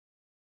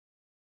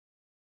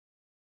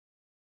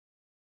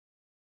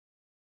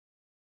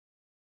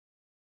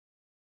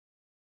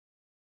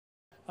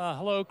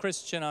Hello, Chris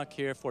Chinnock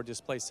here for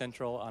Display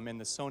Central. I'm in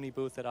the Sony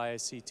booth at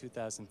ISE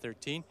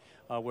 2013,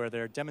 where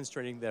they're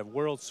demonstrating the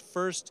world's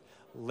first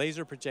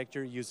laser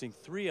projector using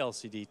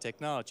 3LCD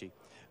technology.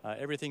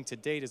 Everything to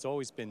date has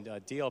always been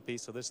DLP,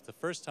 so this is the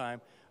first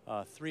time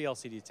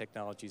 3LCD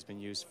technology has been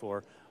used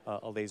for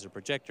a laser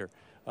projector.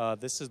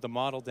 This is the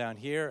model down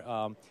here.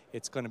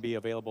 It's going to be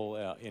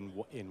available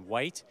in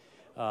white.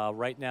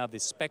 Right now, the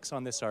specs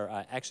on this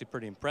are actually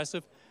pretty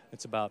impressive.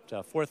 It's about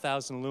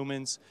 4,000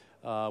 lumens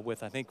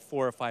with, I think,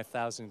 4,000 or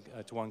 5,000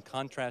 to 1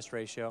 contrast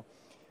ratio.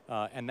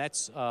 And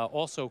that's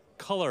also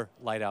color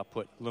light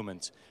output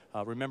lumens.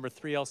 Remember,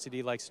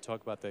 3LCD likes to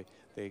talk about the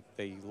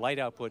light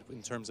output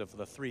in terms of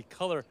the 3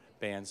 color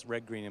bands,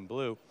 red, green, and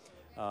blue.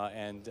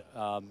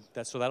 So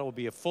that will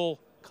be a full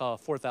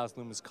 4,000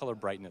 lumens color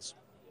brightness.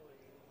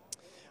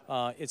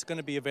 It's going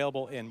to be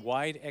available in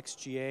wide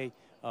XGA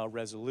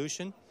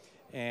resolution,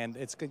 and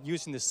it's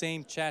using the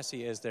same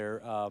chassis as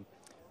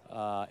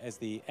as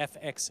the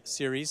FX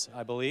series,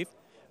 I believe.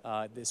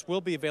 This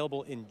will be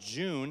available in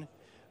June,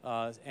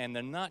 and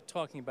they're not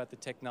talking about the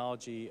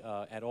technology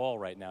at all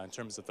right now in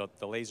terms of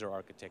the laser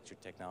architecture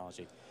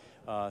technology.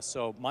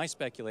 So my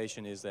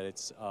speculation is that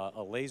it's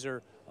a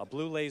laser, a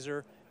blue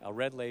laser, a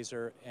red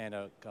laser, and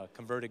a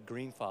converted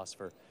green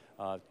phosphor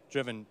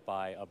driven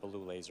by a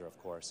blue laser, of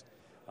course.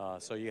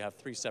 So you have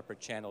 3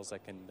 separate channels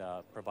that can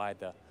provide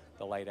the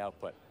light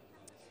output.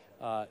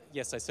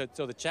 Yes, I said,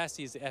 so the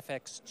chassis is the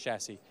FX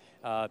chassis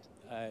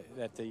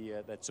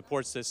that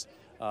supports this.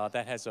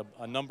 That has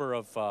a number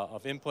of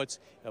inputs.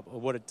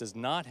 What it does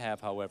not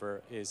have,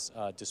 however, is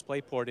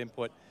DisplayPort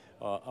input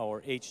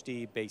or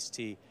HD-based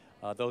T.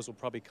 Those will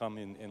probably come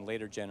in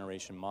later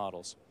generation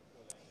models.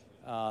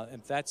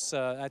 And that's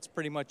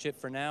pretty much it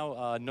for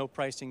now. No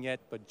pricing yet,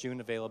 but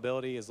June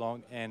availability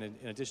and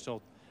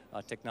additional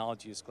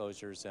technology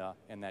disclosures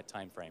in that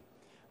time frame.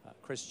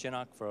 Chris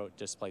Chinnock for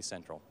Display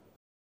Central.